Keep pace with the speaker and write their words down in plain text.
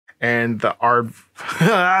and the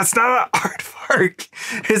it's not an aardvark,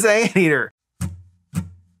 it's an anteater.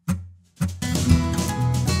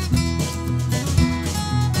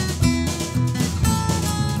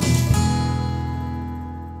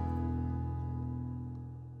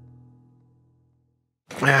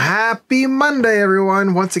 Happy Monday,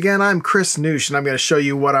 everyone. Once again, I'm Chris Noosh, and I'm going to show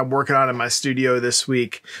you what I'm working on in my studio this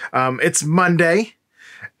week. It's Monday,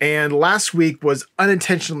 and last week was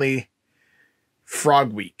unintentionally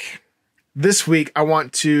Frog Week. This week, I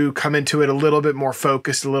want to come into it a little bit more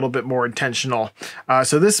focused, a little bit more intentional.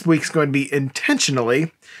 So this week's going to be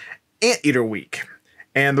intentionally Anteater Week.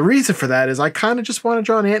 And the reason for that is I kind of just want to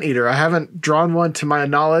draw an anteater. I haven't drawn one to my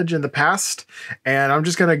knowledge in the past, and I'm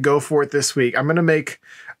just going to go for it this week. I'm going to make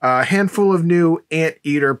a handful of new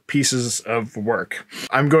anteater pieces of work.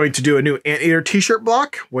 I'm going to do a new anteater t-shirt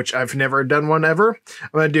block, which I've never done one ever. I'm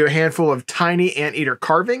going to do a handful of tiny anteater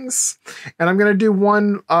carvings, and I'm going to do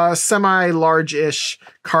one semi-large-ish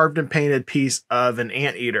carved and painted piece of an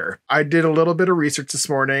anteater. I did a little bit of research this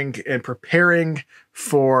morning in preparing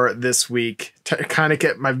for this week to kind of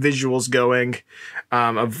get my visuals going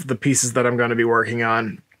of the pieces that I'm going to be working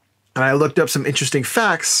on. And I looked up some interesting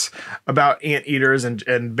facts about anteaters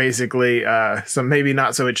and basically some maybe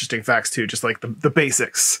not so interesting facts too, just like the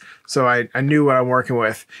basics. So I knew what I'm working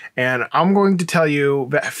with. And I'm going to tell you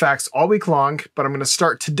facts all week long, but I'm going to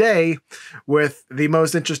start today with the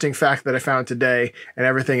most interesting fact that I found today, and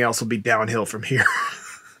everything else will be downhill from here.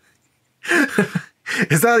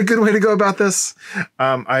 Is that a good way to go about this?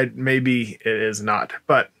 Maybe it is not,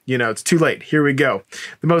 but you know, it's too late. Here we go.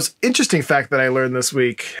 The most interesting fact that I learned this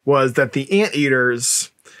week was that the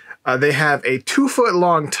anteaters, they have a 2-foot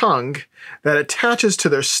long tongue that attaches to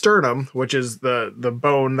their sternum, which is the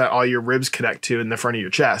bone that all your ribs connect to in the front of your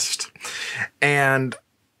chest. And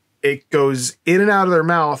it goes in and out of their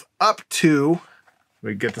mouth up to, let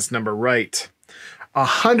me get this number right,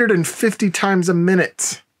 150 times a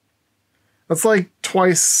minute. That's like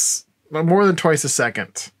more than twice a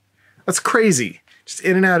second. That's crazy. Just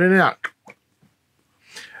in and out, in and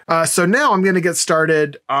out. So now I'm going to get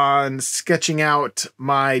started on sketching out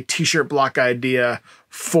my t-shirt block idea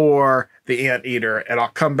for the anteater, and I'll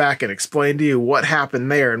come back and explain to you what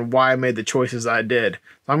happened there and why I made the choices I did.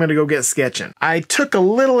 So I'm going to go get sketching. I took a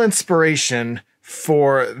little inspiration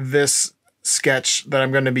for this sketch that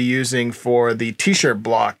I'm going to be using for the t-shirt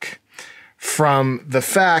block from the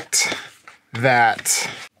fact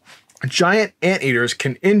that giant anteaters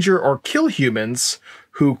can injure or kill humans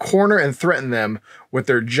who corner and threaten them with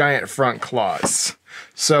their giant front claws.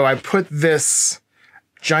 So I put this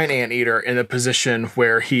giant anteater in a position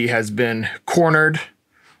where he has been cornered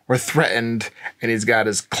or threatened, and he's got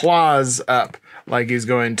his claws up like he's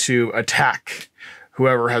going to attack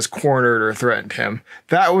whoever has cornered or threatened him.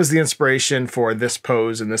 That was the inspiration for this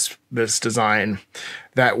pose and this design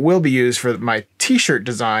that will be used for my t-shirt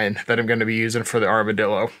design that I'm going to be using for the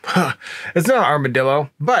armadillo. It's not an armadillo,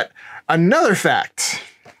 but another fact.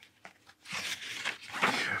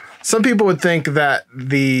 Some people would think that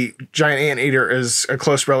the giant anteater is a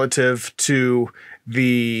close relative to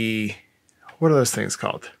the, what are those things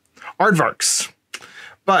called? Aardvarks.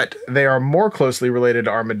 But they are more closely related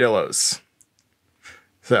to armadillos.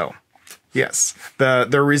 So, yes,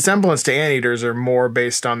 the resemblance to anteaters are more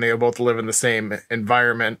based on they both live in the same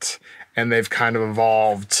environment, and they've kind of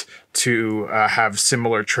evolved to have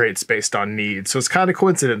similar traits based on needs. So it's kind of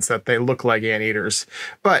coincidence that they look like anteaters,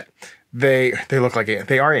 but they look like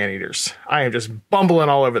they are anteaters. I am just bumbling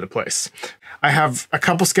all over the place. I have a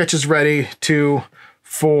couple sketches ready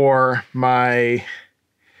for my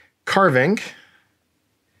carving,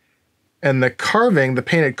 and the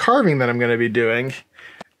painted carving that I'm going to be doing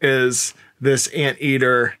is this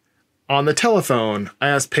anteater on the telephone. I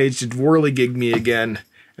asked Paige to whirligig me again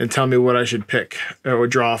and tell me what I should pick or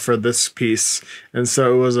draw for this piece. And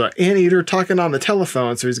so it was an anteater talking on the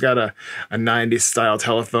telephone. So he's got a 90s style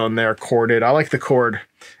telephone there, corded. I like the cord.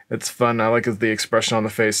 It's fun. I like the expression on the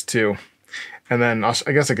face too. And then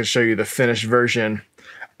I guess I could show you the finished version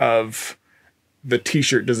of the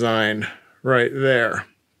t-shirt design right there.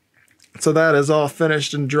 So that is all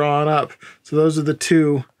finished and drawn up. So those are the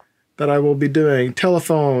two that I will be doing.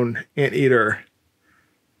 Telephone anteater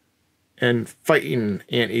and fighting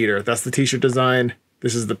anteater. That's the t-shirt design.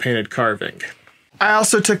 This is the painted carving. I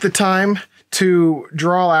also took the time to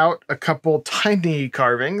draw out a couple tiny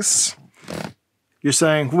carvings. You're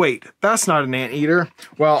saying, wait, that's not an anteater.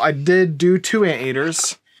 Well, I did do 2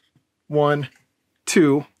 anteaters. 1,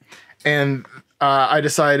 2. And I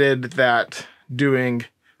decided that doing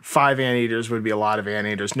 5 anteaters would be a lot of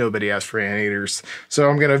anteaters. Nobody asked for anteaters. So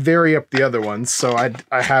I'm going to vary up the other ones. So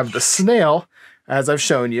I have the snail. as I've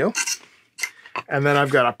shown you. And then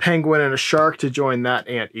I've got a penguin and a shark to join that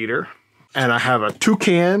anteater. And I have a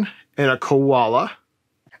toucan and a koala.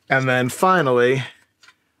 And then finally,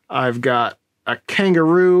 I've got a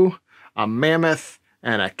kangaroo, a mammoth,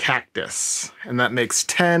 and a cactus. And that makes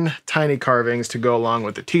 10 tiny carvings to go along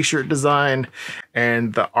with the t-shirt design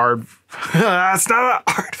and the it's not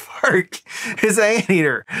an aardvark, it's an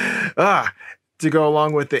anteater. To go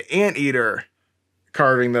along with the anteater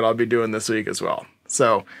carving that I'll be doing this week as well.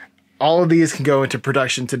 So all of these can go into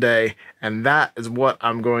production today, and that is what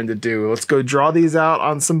I'm going to do. Let's go draw these out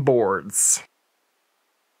on some boards.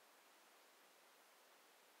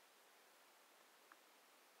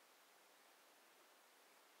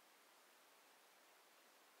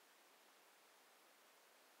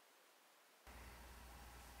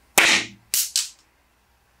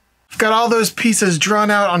 Got all those pieces drawn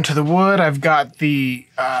out onto the wood. I've got the,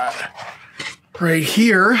 right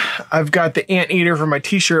here, I've got the anteater for my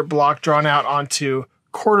t-shirt block drawn out onto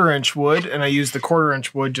 1/4" wood, and I use the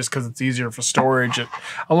 1/4" wood just because it's easier for storage. It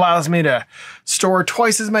allows me to store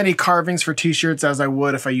twice as many carvings for t-shirts as I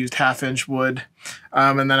would if I used 1/2" wood.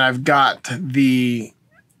 And then I've got the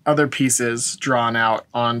other pieces drawn out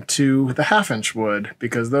onto the 1/2" wood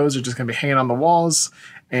because those are just going to be hanging on the walls,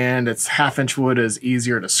 and it's 1/2" wood is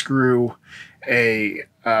easier to screw a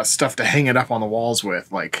stuff to hang it up on the walls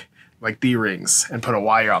with, like D-rings, and put a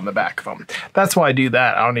wire on the back of them. That's why I do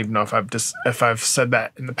that. I don't even know if I've said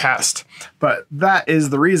that in the past, but that is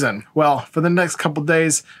the reason. Well, for the next couple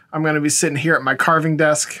days, I'm going to be sitting here at my carving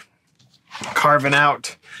desk, carving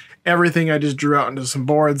out everything I just drew out into some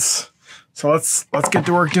boards. So let's get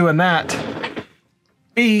to work doing that.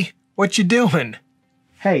 B, what you doing?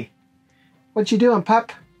 Hey, what you doing,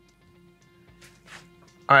 pup?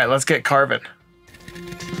 All right, let's get carving.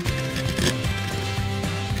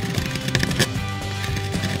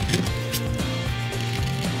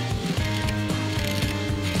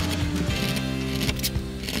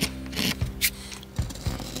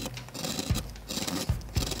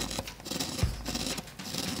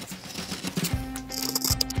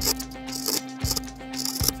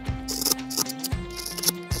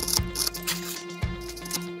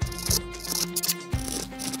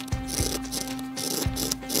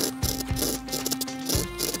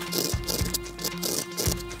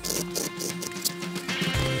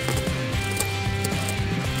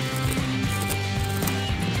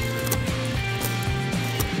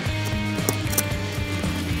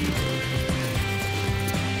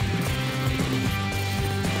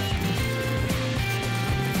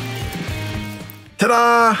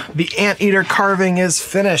 Ta-da! The anteater carving is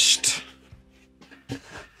finished.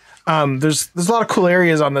 There's a lot of cool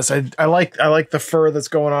areas on this. I like the fur that's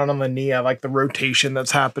going on the knee. I like the rotation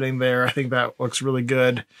that's happening there. I think that looks really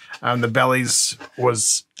good. The bellies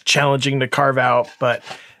was challenging to carve out, but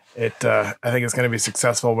I think it's going to be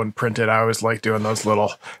successful when printed. I always like doing those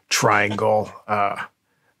little triangle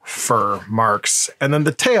fur marks. And then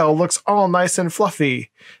the tail looks all nice and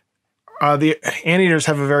fluffy. The anteaters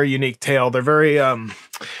have a very unique tail. They're very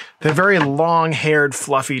long-haired,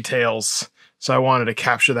 fluffy tails. So I wanted to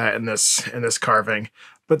capture that in this carving.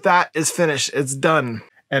 But that is finished. It's done.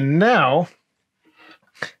 And now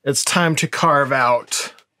it's time to carve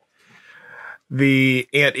out the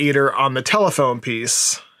anteater on the telephone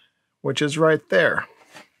piece, which is right there.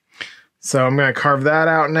 So I'm going to carve that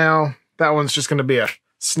out now. That one's just going to be a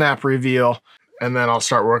snap reveal, and then I'll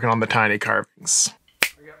start working on the tiny carvings.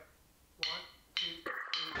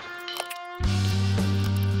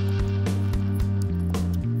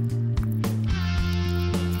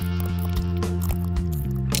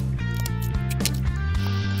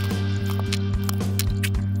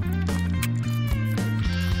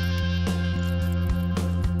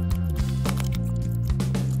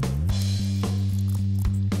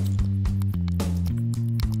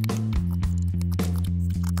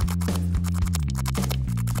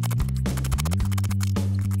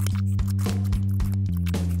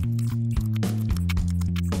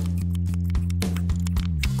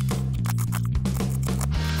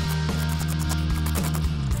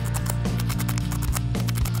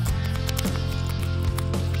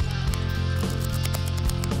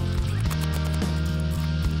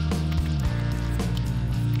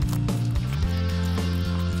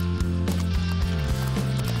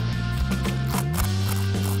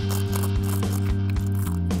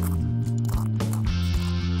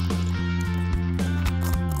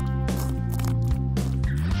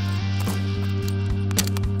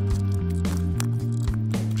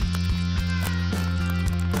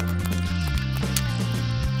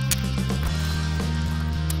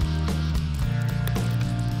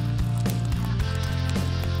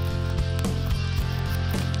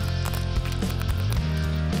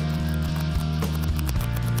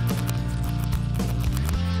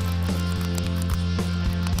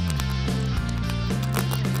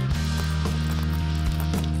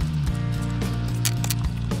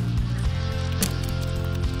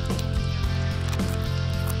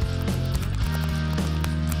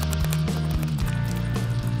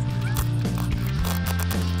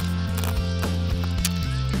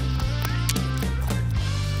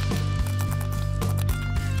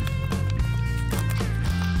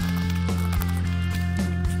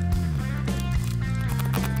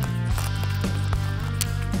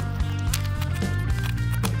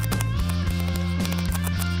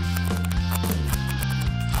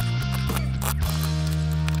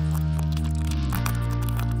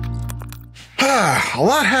 A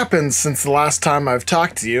lot happened since the last time I've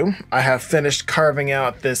talked to you. I have finished carving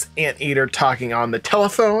out this anteater talking on the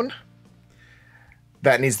telephone.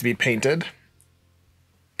 That needs to be painted.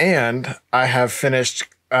 And I have finished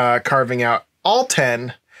carving out all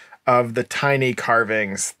 10 of the tiny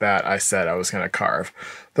carvings that I said I was going to carve.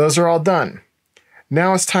 Those are all done.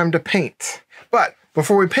 Now it's time to paint. But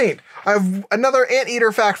before we paint, I have another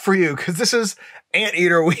anteater fact for you, because this is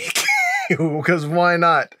Anteater Week. Because why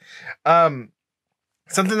not?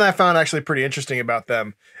 Something that I found actually pretty interesting about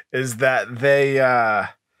them is that they are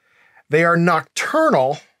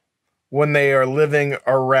nocturnal when they are living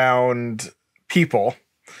around people.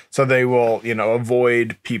 So they will,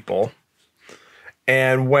 avoid people.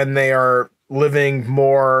 And when they are living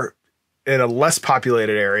more in a less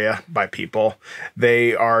populated area by people,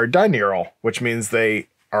 they are diurnal, which means they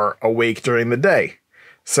are awake during the day.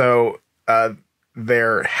 So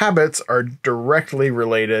their habits are directly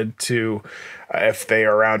related to if they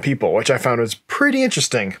are around people, which I found was pretty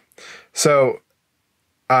interesting. So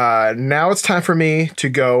now it's time for me to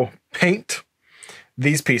go paint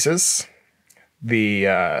these pieces, the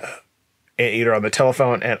anteater on the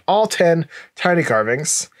telephone, and all 10 tiny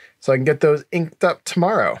carvings, so I can get those inked up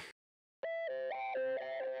tomorrow.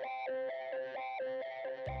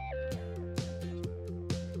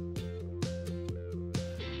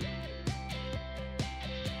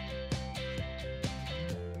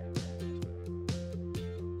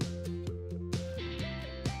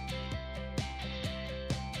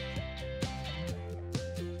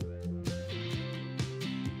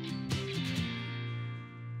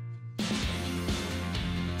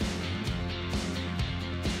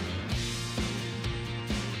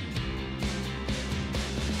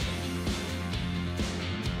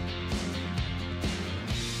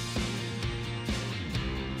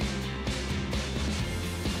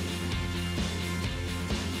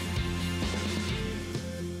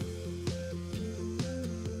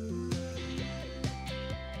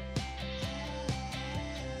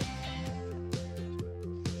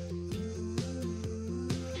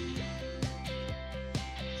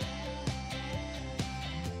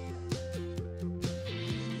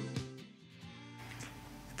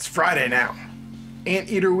 It's Friday now.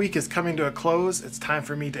 Anteater Week is coming to a close. It's time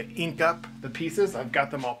for me to ink up the pieces. I've got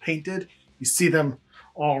them all painted. You see them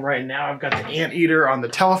all right now. I've got the anteater on the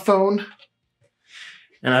telephone,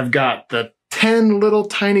 and I've got the 10 little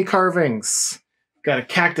tiny carvings. Got a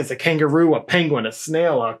cactus, a kangaroo, a penguin, a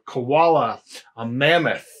snail, a koala, a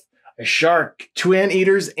mammoth, a shark, 2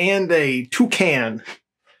 anteaters, and a toucan.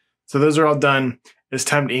 So those are all done. It's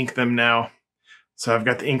time to ink them now. So I've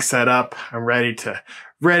got the ink set up. I'm ready to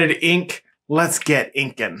ink. Let's get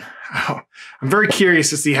inking. Oh, I'm very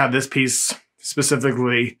curious to see how this piece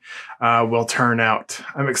specifically will turn out.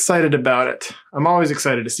 I'm excited about it. I'm always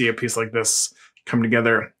excited to see a piece like this come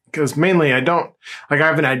together, because mainly I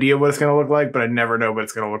have an idea what it's going to look like, but I never know what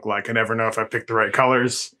it's going to look like. I never know if I picked the right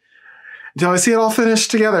colors until I see it all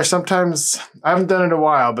finished together. Sometimes I haven't done it in a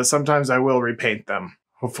while, but sometimes I will repaint them.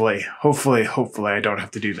 Hopefully I don't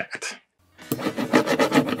have to do that.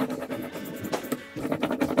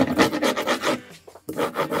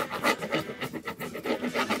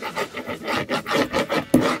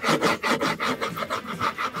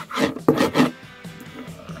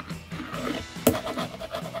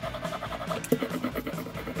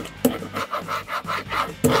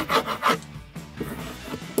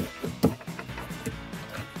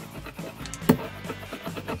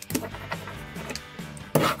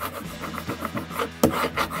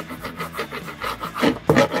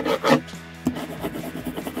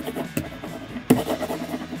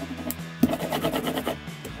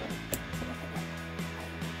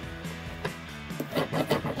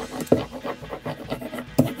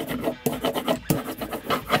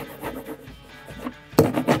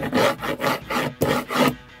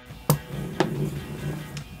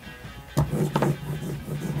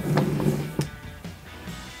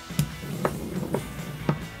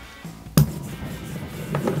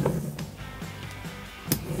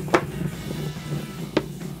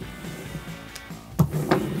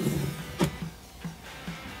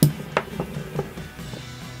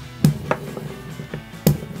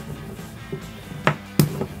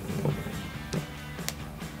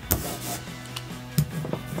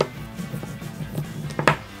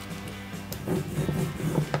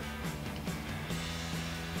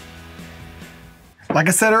 Like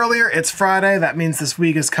I said earlier, it's Friday. That means this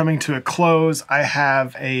week is coming to a close. I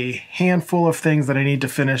have a handful of things that I need to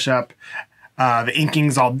finish up. The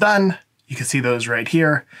inking's all done. You can see those right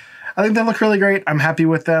here. I think they look really great. I'm happy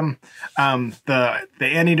with them. The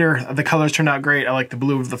anteater, the colors turned out great. I like the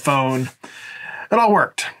blue of the phone. It all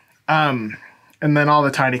worked. And then all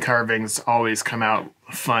the tiny carvings always come out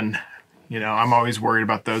fun. You know, I'm always worried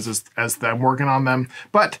about those as I'm working on them,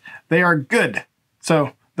 but they are good.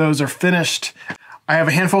 So those are finished. I have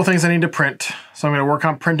a handful of things I need to print, so I'm going to work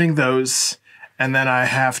on printing those, and then I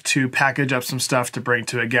have to package up some stuff to bring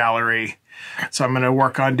to a gallery. So I'm going to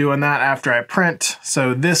work on doing that after I print.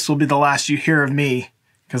 So this will be the last you hear of me,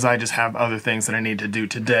 because I just have other things that I need to do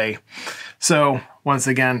today. So once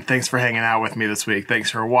again, thanks for hanging out with me this week. Thanks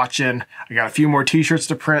for watching. I got a few more t-shirts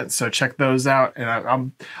to print, so check those out.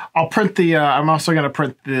 And I'll print the, I'm also going to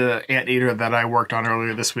print the Anteater that I worked on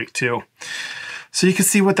earlier this week too. So you can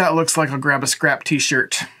see what that looks like. I'll grab a scrap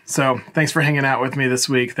t-shirt. So thanks for hanging out with me this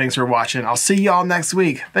week. Thanks for watching. I'll see y'all next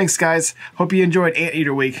week. Thanks guys. Hope you enjoyed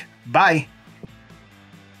Anteater week. Bye.